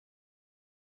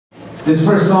This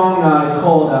first song is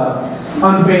called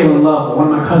Unfailing Love.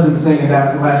 One of my cousins sang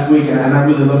that last week, and I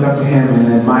really look up to him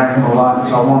and admire him a lot, and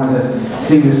so I wanted to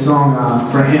sing this song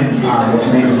for him.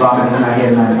 His name is Robin, he's not here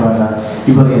tonight, but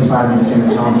he really inspired me to sing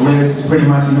this song. The lyrics is pretty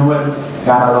much, you know what,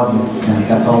 God, I love you, and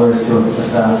that's all there is to it.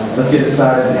 Let's get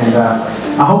started, and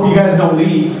I hope you guys don't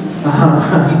leave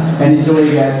and enjoy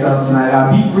your guys' selves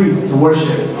tonight. Be free to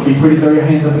worship. Be free to throw your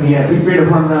hands up in the air. Be free to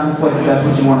run around this place if that's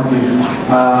what you want to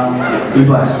do. Be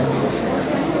blessed.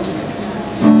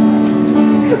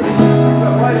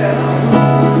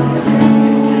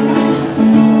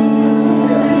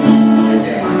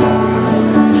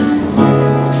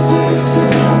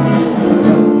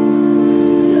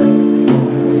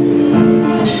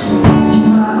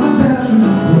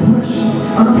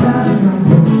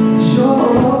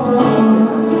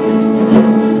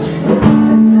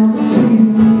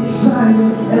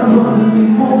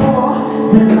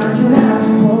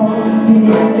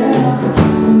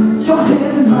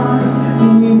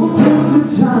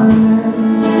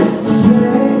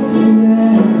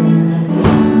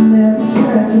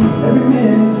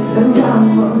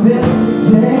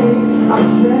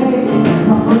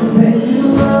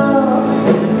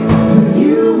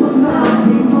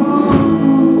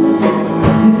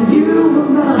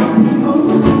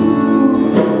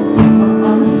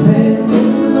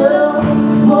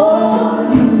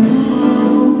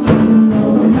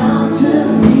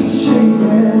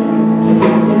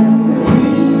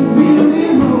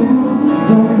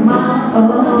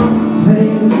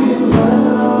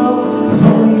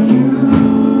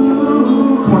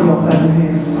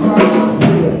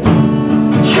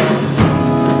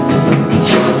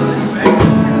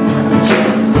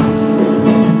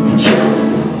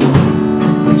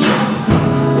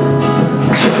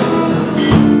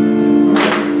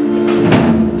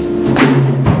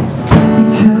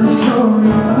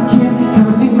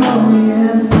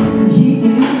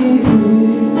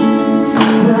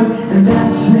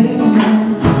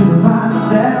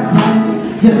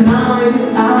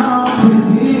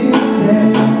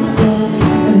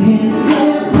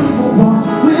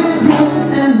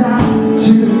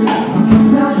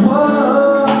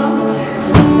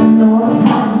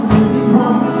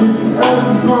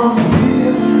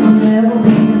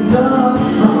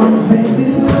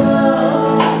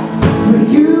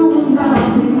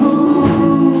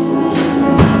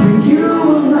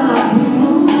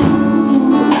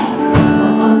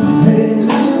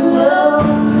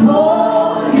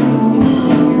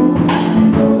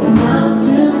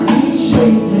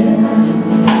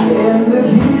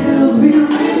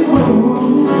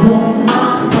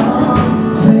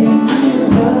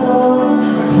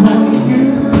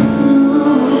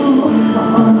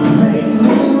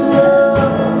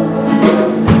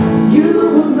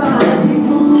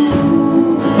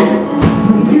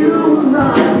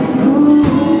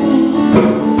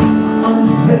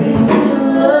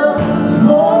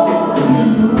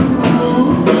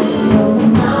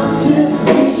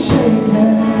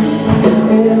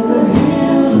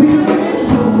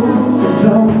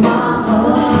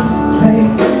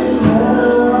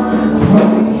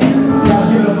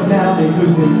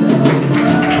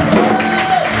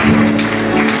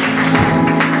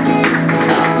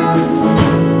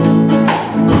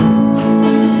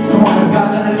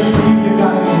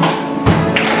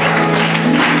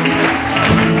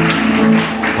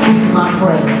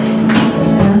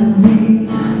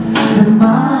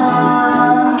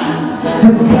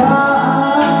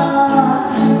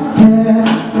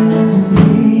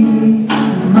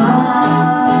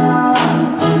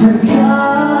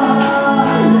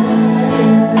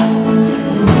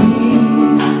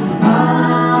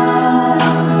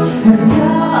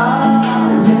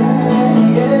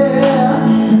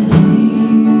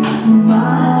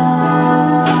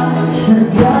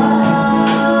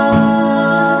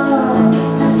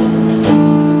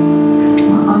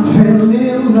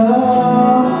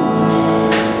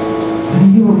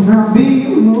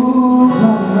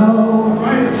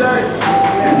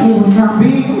 You will not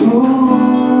be moved.